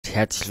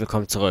herzlich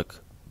willkommen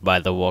zurück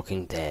bei The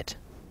Walking Dead.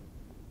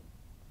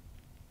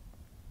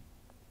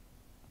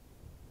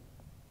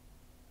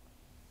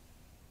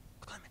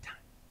 Clementine,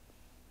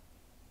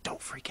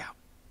 don't freak out.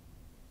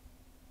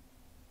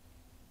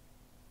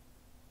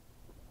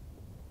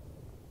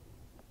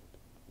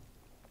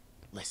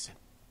 Listen,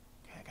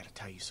 okay, I gotta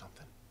tell you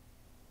something.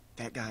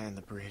 That guy on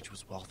the bridge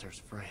was Walter's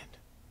friend.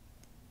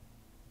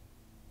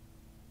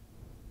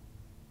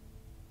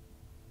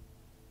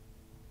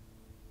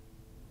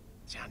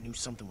 See, I knew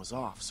something was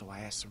off, so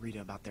I asked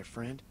Sarita about their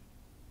friend.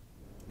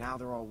 Now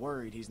they're all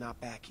worried he's not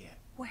back yet.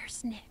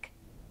 Where's Nick?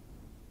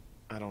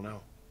 I don't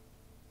know.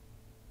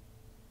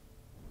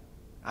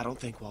 I don't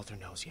think Walter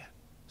knows yet,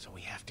 so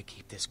we have to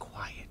keep this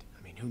quiet.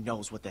 I mean, who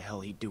knows what the hell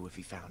he'd do if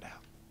he found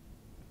out.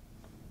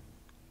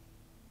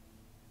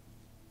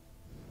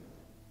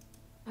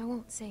 I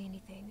won't say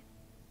anything.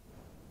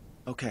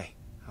 Okay,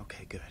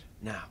 good.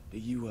 Now, do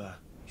you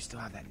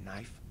still have that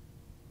knife?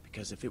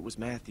 Because if it was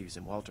Matthew's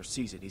and Walter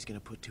sees it, he's gonna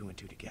put two and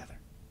two together.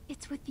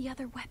 It's with the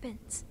other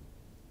weapons.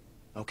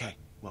 Okay,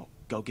 well,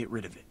 go get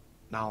rid of it.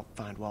 I'll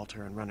find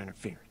Walter and run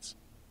interference.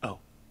 Oh,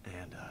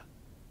 and,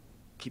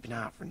 keep an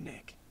eye out for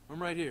Nick.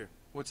 I'm right here.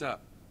 What's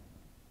up?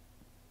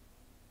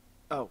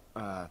 Oh,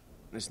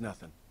 it's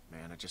nothing,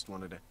 man. I just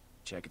wanted to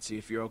check and see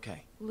if you're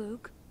okay.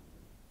 Luke?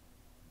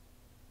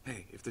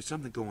 Hey, if there's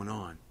something going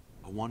on,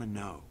 I want to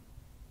know.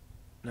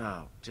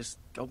 No, just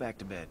go back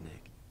to bed,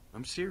 Nick.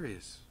 I'm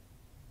serious.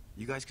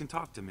 You guys can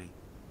talk to me.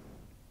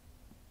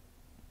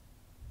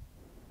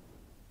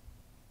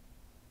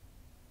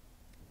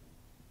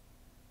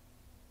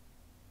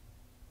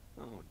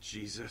 Oh,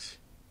 Jesus.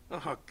 Oh,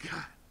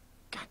 God.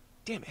 God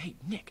damn it. Hey,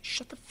 Nick,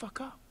 shut the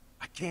fuck up.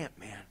 I can't,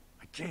 man.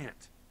 I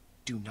can't.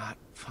 Do not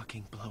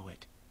fucking blow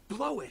it.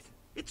 Blow it.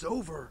 It's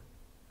over.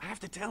 I have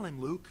to tell him,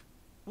 Luke.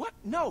 What?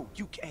 No,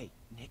 hey,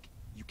 Nick,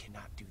 you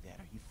cannot do that.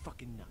 Are you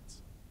fucking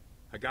nuts?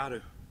 I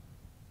gotta.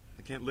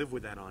 I can't live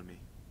with that on me.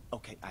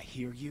 Okay, I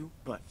hear you,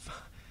 but...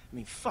 I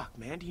mean, fuck,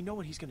 man. Do you know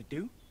what he's gonna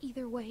do?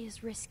 Either way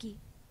is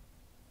risky.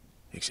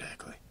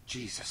 Exactly.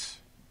 Jesus.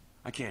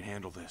 I can't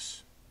handle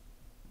this.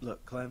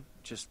 Look, Clem,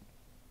 just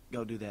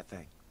go do that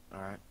thing,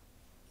 all right?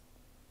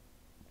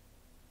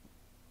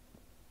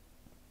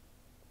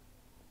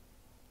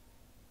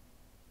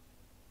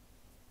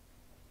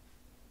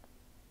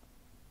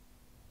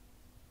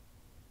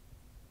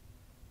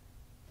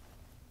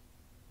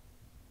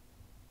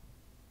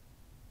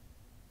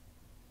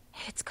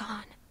 It's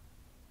gone.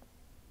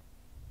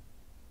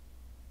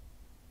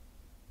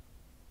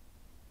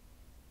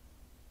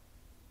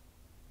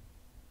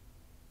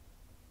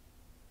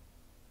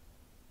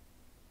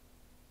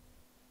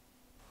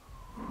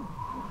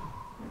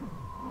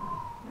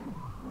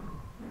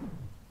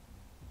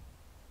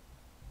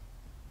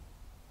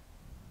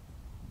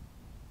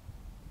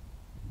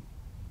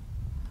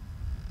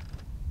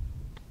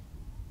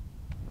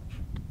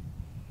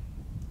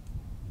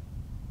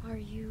 Are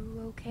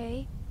you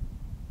okay?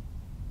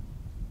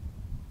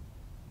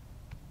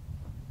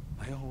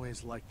 I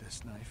always liked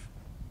this knife.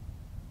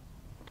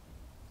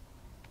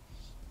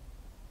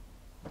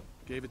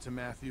 Gave it to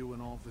Matthew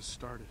when all this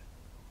started.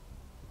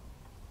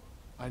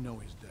 I know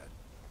he's dead.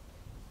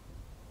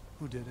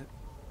 Who did it?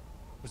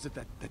 Was it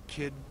that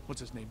kid?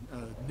 What's his name?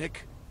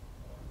 Nick?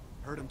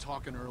 Heard him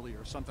talking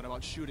earlier, something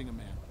about shooting a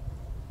man.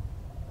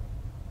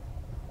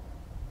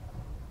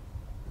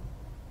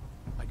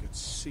 I could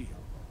see him.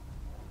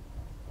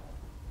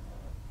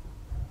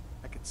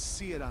 I could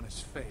see it on his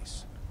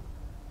face.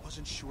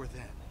 Wasn't sure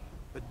then.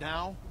 But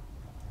now?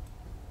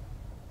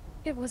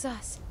 It was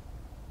us.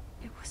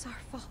 It was our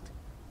fault.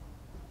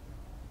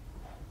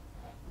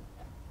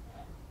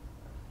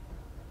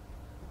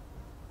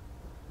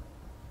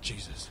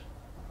 Jesus.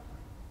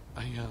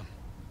 I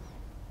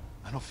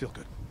don't feel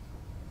good.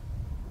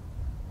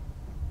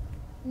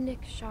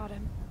 Nick shot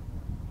him.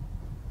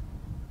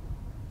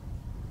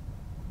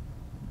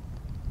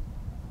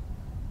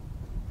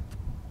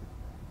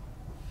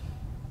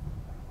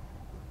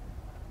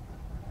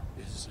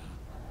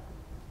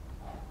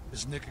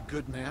 Is Nick a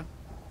good man?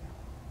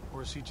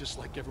 Or is he just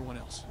like everyone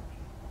else?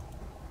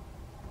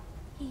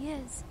 He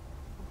is.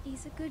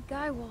 He's a good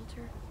guy,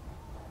 Walter.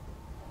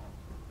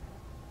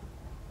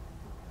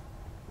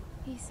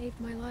 He saved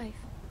my life.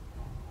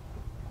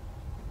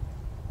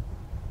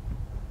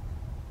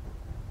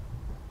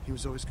 He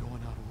was always going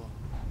out alone.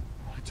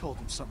 I told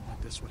him something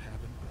like this would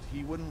happen, but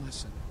he wouldn't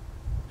listen.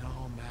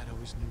 No, Matt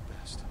always knew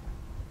best.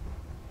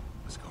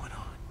 What's going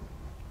on?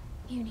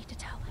 You need to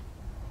tell him.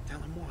 Tell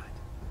him what?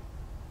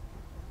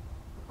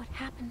 What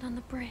happened on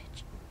the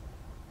bridge.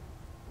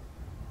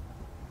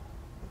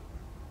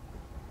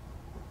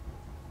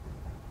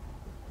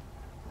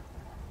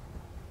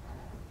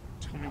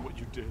 Tell me what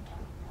you did.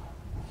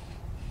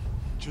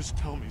 Just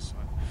tell me,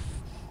 son.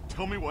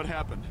 Tell me what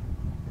happened.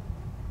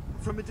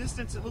 From a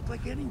distance, it looked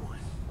like anyone.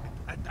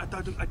 I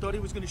thought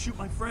he was going to shoot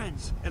my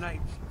friends, and I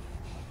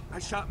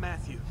shot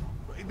Matthew.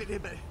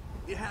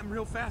 It happened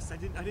real fast. I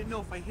didn't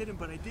know if I hit him,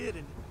 but I did,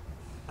 and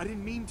I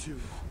didn't mean to.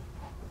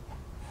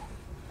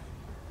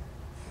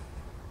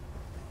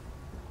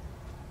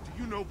 Do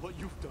you know what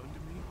you've done to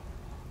me?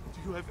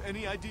 Do you have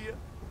any idea?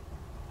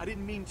 I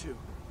didn't mean to.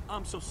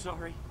 I'm so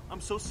sorry.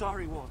 I'm so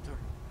sorry, Walter.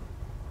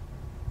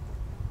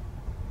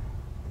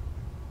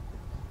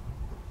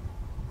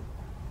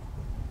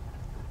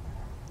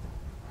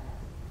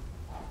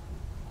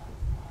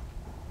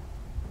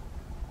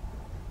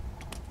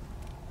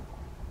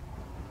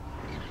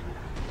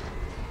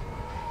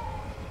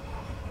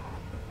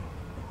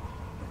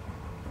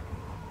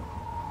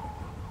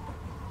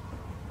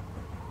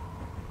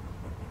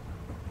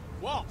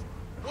 Walt,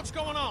 what's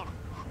going on?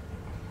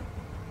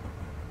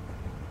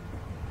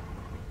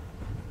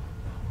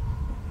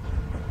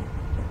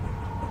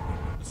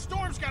 The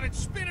storm's got it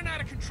spinning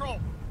out of control.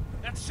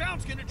 That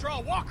sound's gonna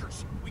draw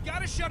walkers. We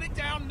gotta shut it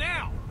down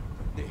now.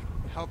 Nick,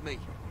 help me.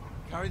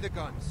 Carry the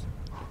guns.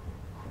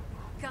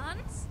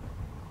 Guns?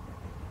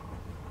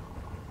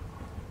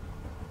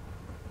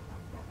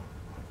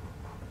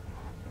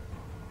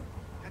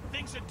 That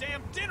thing's a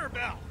damn dinner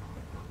bell.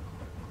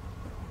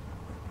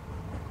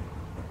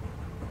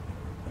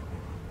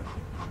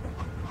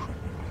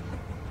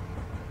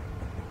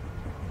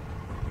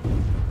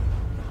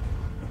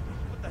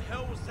 What the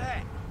hell was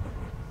that?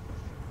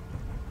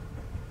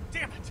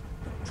 Damn it!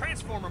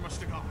 Transformer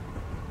must have gone.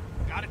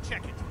 Gotta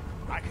check it.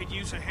 I could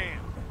use a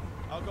hand.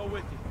 I'll go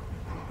with you.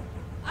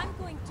 I'm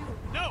going to.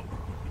 No!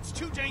 It's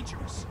too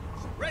dangerous.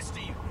 Rest of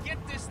you, get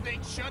this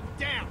thing shut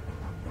down.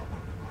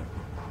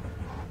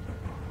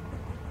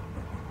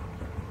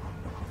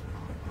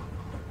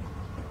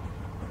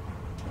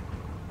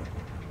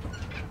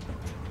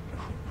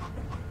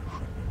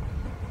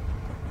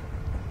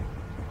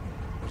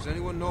 Does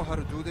anyone know how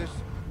to do this?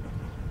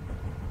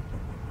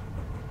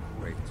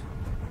 Great.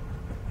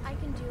 I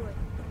can do it.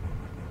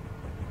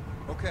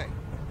 Okay,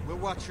 we'll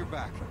watch your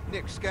back.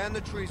 Nick, scan the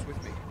trees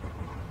with me.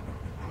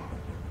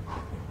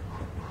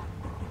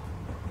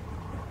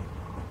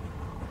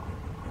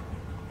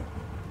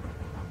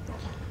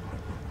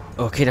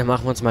 Okay, dann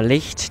machen wir uns mal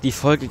Licht. Die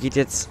Folge geht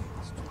jetzt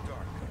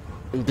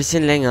ein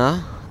bisschen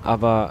länger,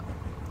 aber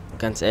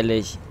ganz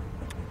ehrlich,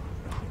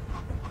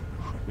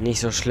 nicht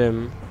so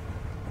schlimm.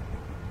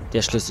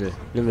 Der Schlüssel.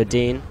 Nehmen wir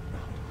den.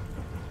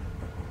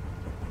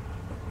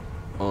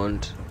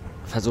 Und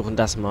versuchen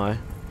das mal.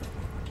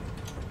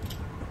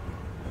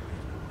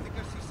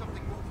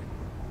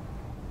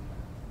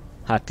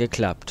 Hat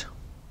geklappt.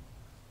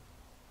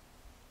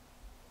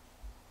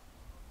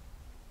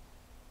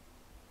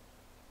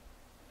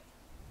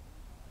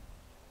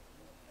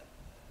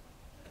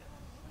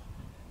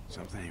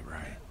 Something ain't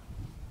right.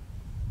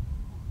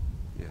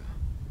 Yeah.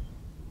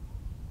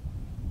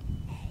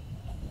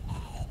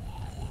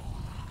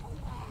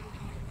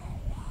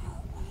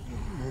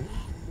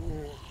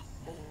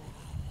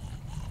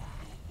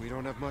 We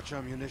don't have much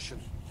ammunition.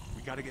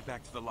 We gotta get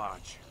back to the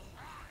lodge.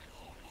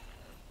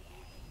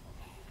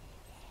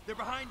 They're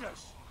behind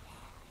us.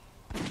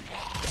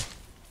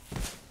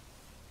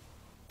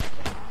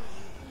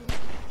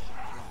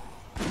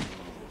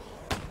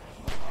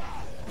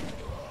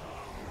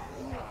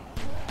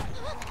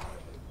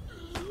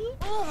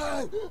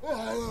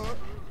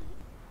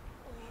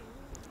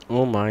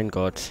 Oh mein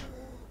Gott.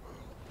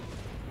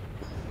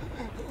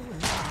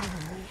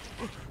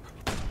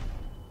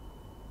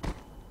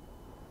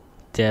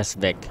 Der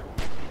ist weg.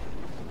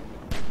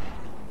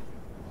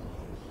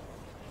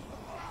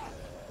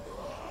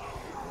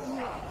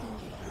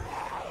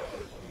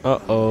 Oh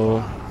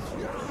oh.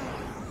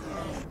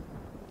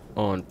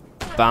 Und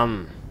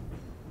bam.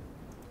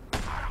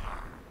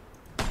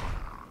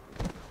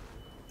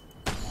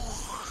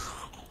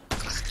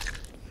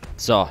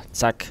 So,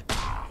 zack.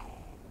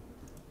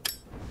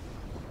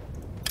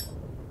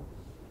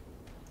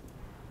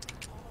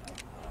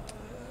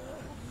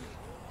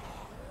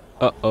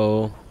 Oh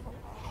oh.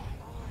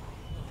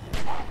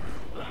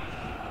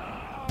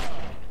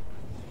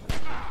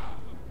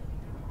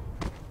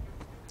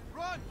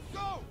 Run!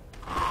 Go!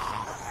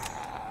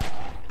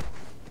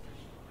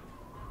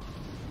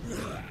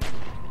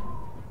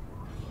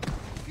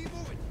 Keep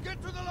moving!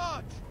 Get to the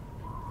lodge!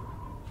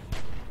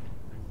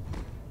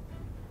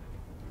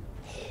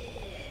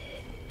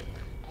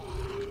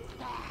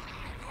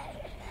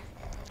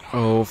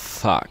 Oh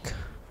fuck.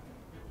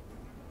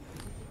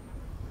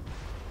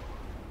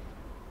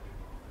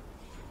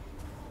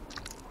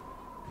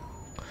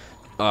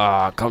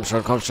 Ah, komm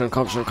schon, komm schon,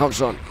 komm schon, komm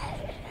schon.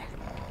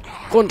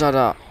 Runter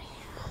da.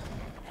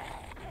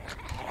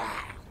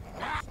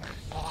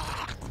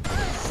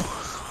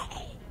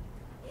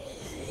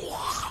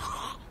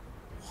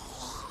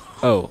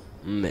 Oh,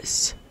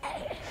 Mist.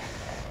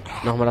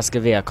 Nochmal das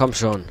Gewehr, komm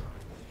schon.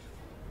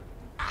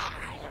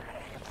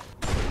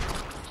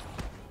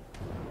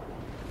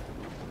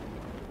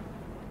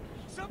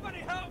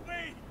 Somebody help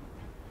me!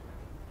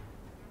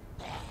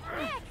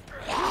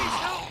 Please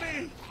help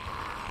me!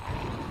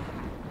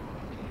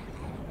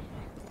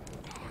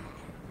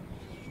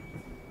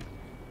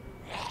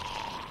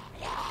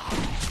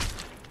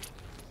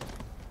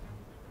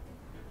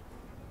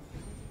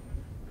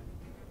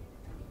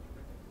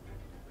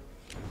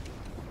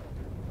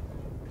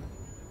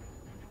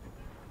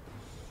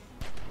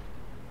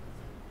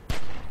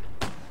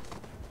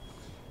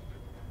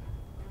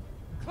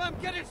 Clem,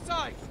 get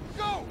inside!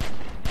 Go!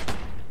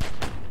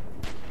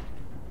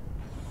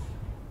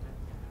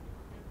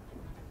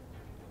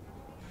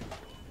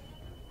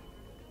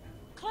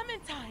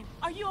 Clementine,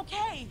 are you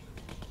okay?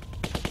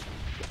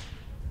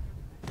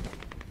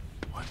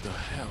 What the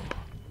hell?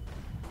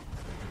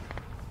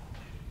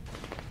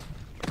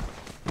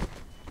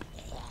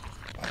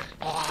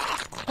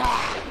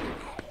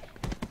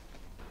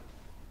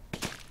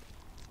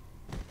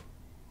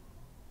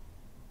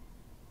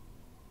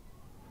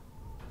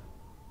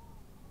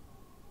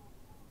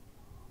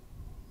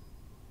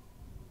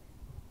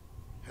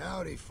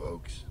 Howdy,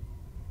 folks.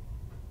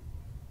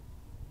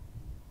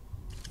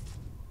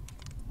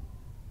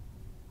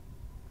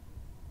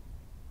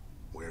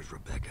 Where's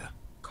Rebecca?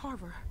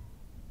 Carver.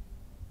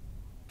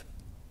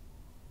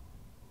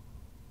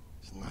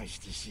 It's nice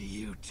to see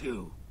you,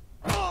 too.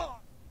 Dad!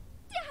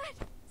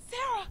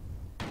 Sarah!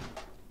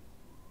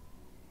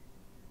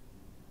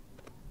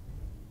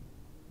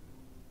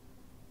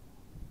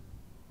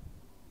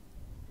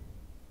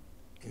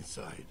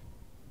 Inside.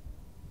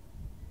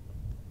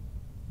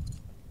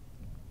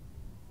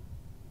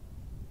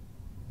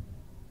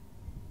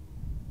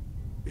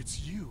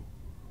 It's you.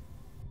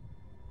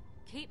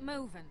 Keep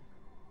moving.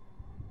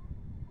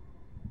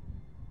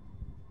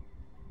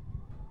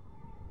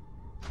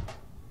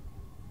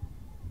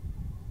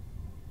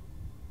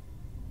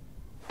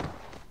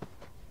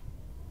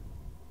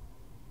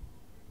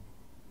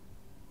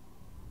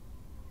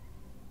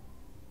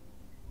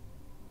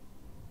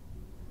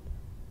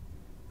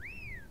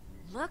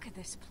 Look at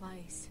this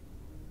place.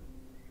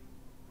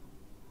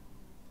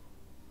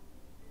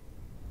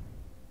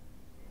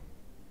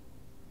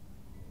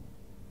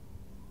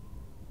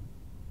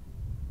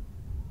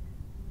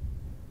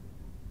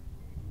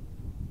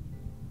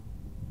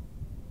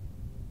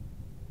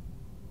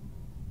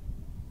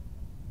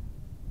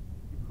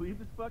 Leave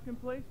this fucking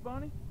place,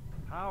 Bonnie?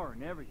 Power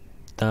and everything.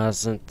 Da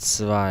sind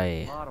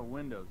zwei. A lot of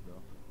windows,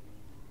 though.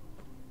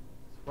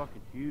 It's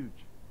fucking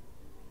huge.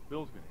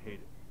 Bill's gonna hate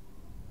it.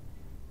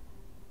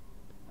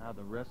 Now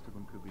the rest of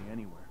them could be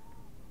anywhere.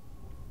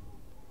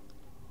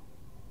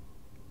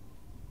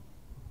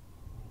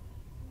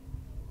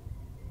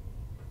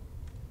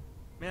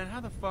 Man,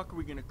 how the fuck are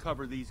we gonna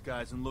cover these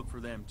guys and look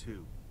for them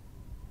too?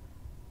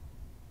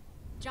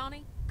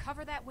 Johnny,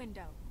 cover that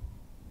window.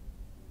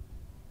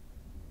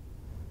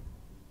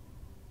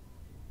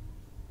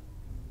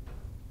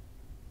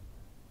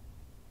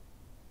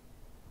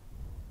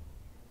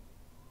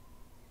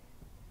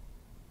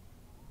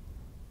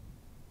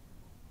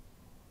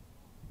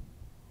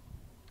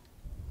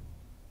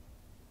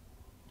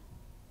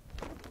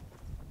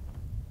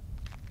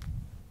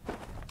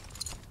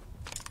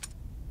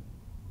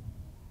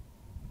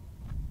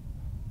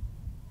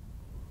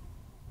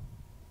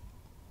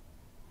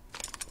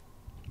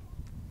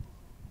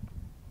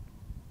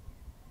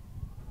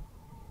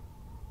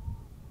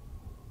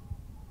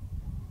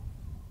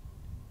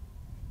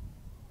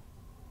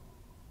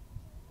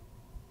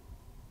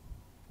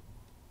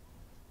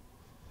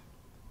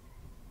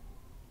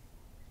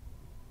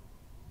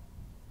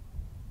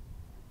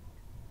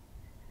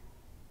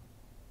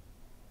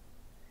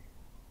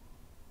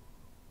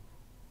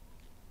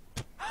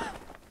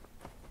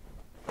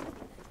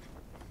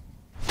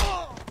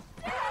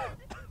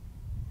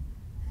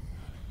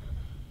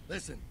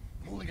 Listen,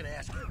 I'm only gonna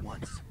ask you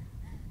once.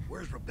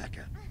 Where's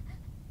Rebecca?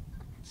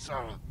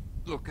 Sarah,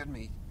 look at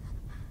me.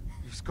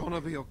 It's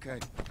gonna be okay.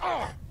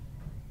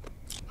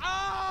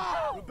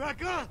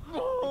 Rebecca!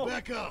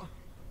 Rebecca!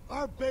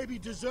 Our baby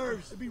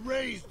deserves to be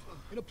raised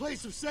in a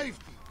place of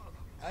safety.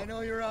 I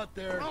know you're out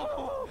there.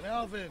 And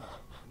Alvin,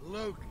 and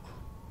Luke,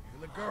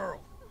 and the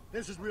girl.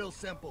 This is real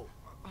simple.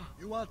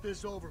 You want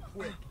this over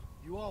quick.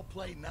 You all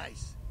play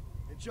nice.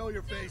 And show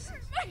your faces.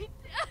 My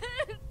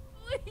dad,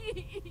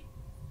 please.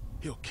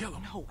 He'll kill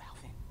him. No,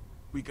 Alvin.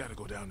 We gotta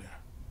go down there.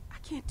 I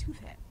can't do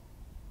that.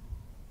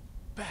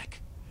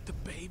 Beck, the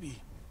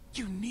baby.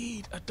 You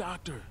need a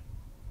doctor.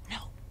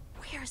 No.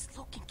 Where's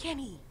Luke and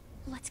Kenny?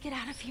 Let's get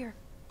out of here.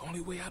 Only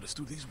way out is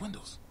through these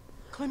windows.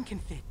 Clem can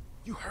fit.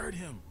 You heard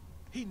him.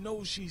 He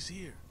knows she's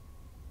here.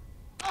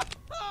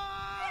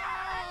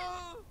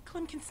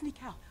 Clem can sneak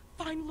out.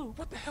 Find Luke.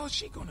 What the hell is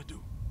she gonna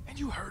do? And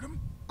you heard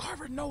him.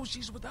 Carver knows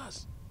she's with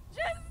us.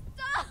 Just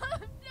stop!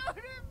 Don't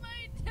hurt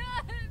my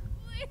dad,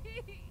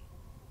 please!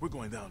 We're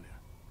going down there.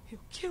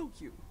 He'll kill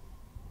you.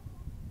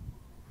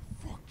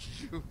 Fuck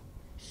you.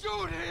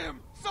 Shoot him!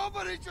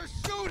 Somebody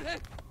just shoot him!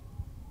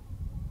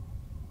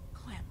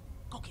 Clem,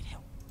 go get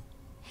help.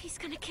 He's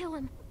gonna kill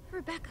him.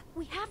 Rebecca,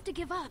 we have to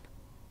give up.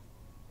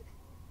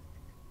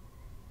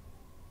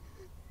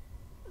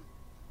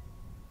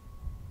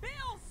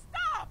 Bill,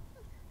 stop!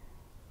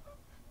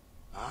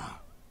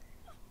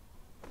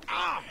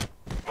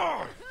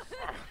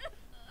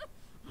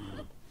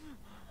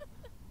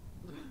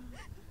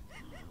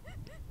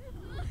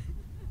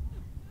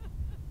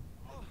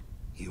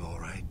 You all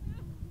right?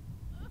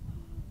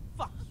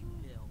 Fuck you,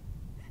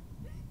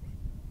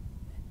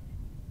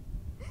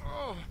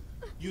 Bill.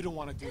 You don't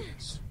want to do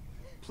this.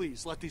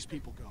 Please, let these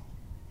people go.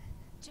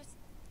 Just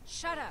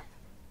shut up.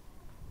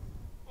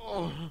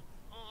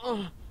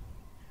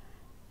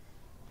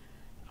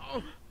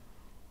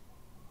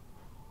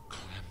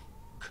 Clem,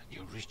 can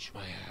you reach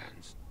my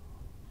hands?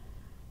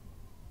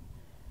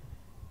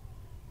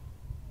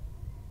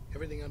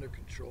 Everything under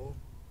control?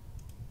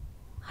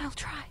 I'll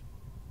try.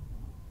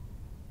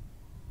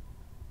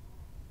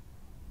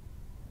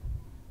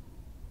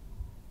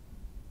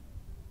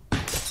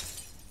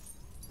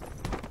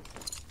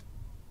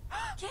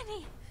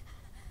 Kenny!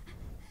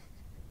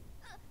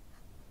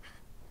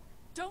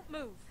 Don't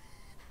move.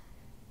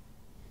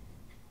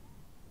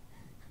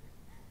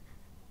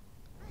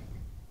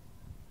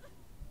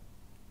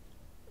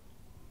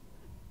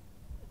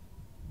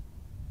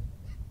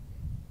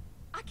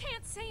 I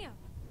can't see him.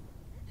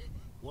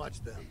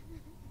 Watch them.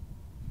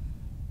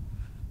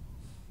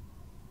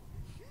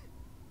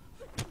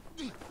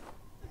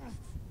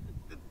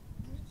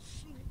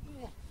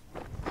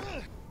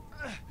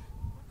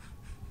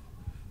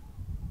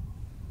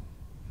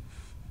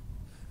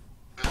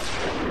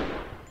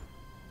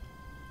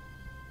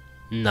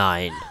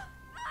 Nein.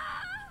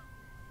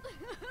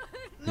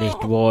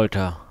 Nicht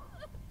Walter.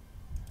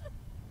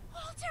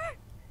 Walter!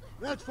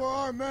 That's for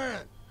our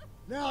man.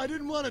 Now, I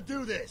didn't want to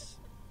do this,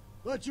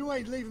 but you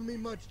ain't leaving me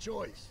much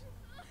choice.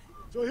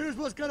 So here's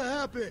what's gonna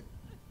happen.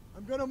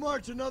 I'm gonna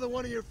march another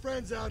one of your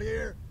friends out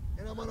here,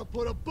 and I'm gonna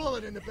put a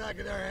bullet in the back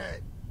of their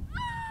head.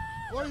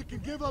 Or you can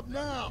give up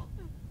now.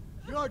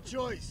 Your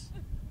choice.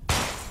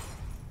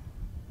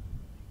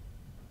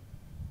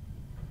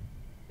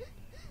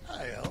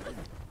 Hi, Alvin.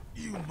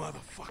 You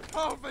motherfucker.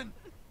 Alvin!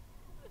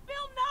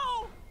 Bill,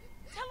 no!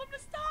 Tell him to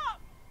stop!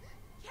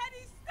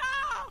 Kenny,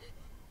 stop!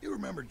 You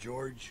remember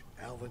George,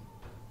 Alvin?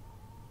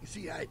 You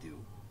see, I do.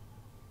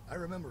 I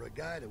remember a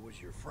guy that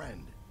was your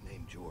friend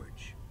named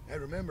George. I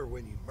remember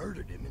when you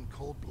murdered him in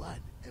cold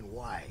blood. And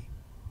why?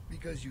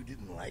 Because you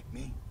didn't like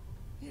me?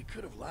 You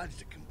could have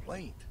lodged a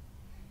complaint.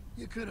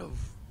 You could have...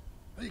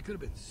 Well, you could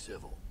have been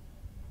civil.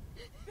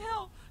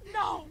 Bill,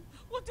 no!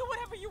 We'll do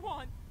whatever you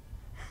want.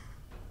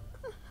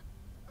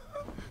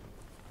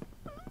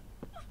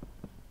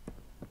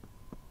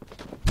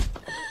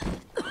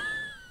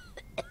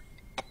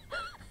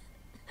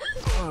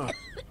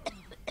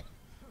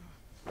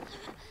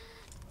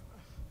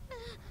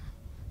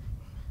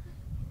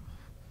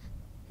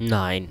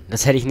 'Nein,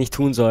 das hätte ich nicht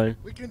tun sollen.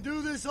 We can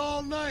do this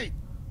all night.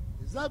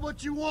 Is that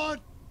what you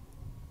want?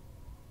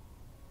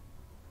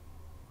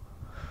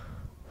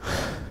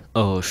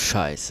 Oh,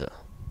 scheiße.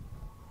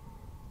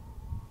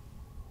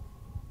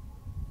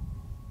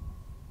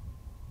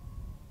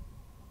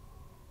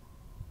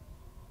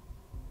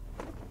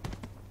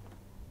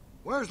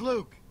 Where's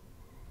Luke?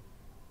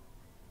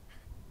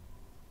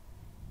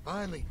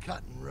 Finally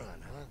cut and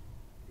run, huh?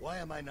 Why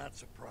am I not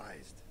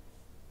surprised?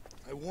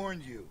 I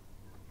warned you.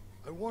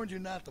 I warned you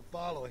not to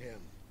follow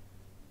him.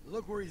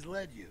 Look where he's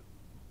led you.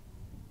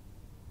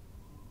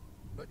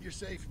 But you're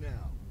safe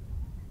now.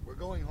 We're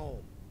going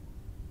home.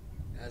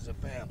 As a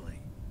family.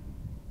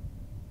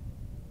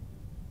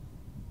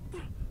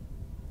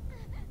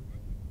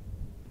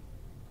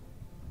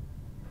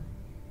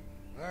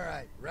 All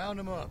right, round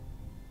them up.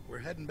 We're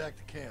heading back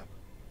to camp.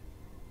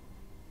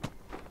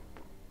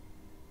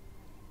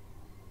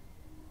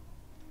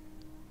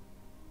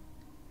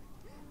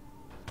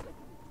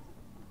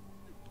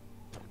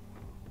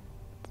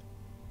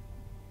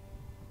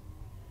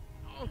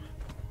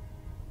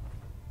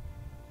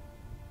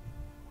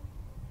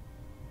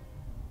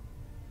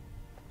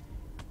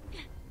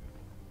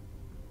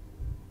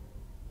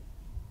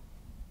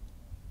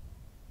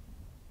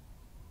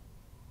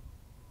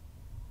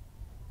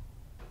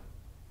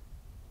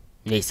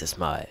 Nächstes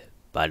Mal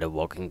bei The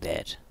Walking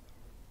Dead.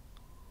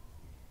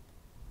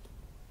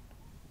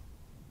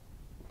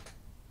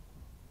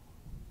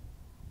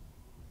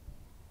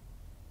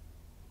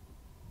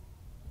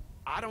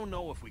 I don't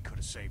know if we could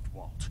have saved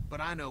Walt, but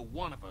I know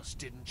one of us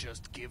didn't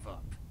just give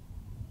up.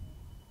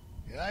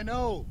 Yeah, I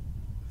know.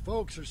 The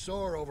folks are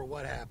sore over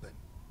what happened.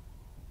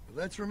 But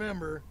let's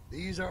remember,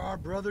 these are our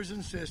brothers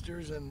and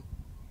sisters, and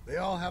they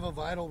all have a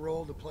vital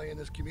role to play in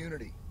this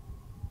community.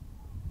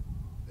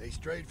 They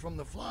strayed from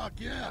the flock,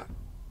 yeah.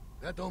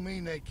 That don't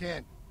mean they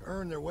can't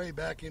earn their way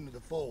back into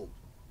the fold.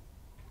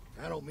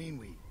 I don't mean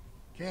we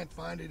can't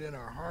find it in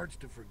our hearts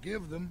to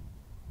forgive them,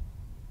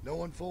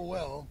 knowing full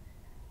well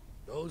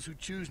those who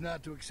choose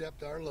not to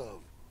accept our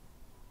love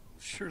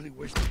surely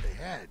wish that they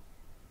had.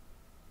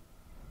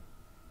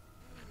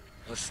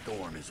 A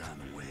storm is on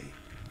the way.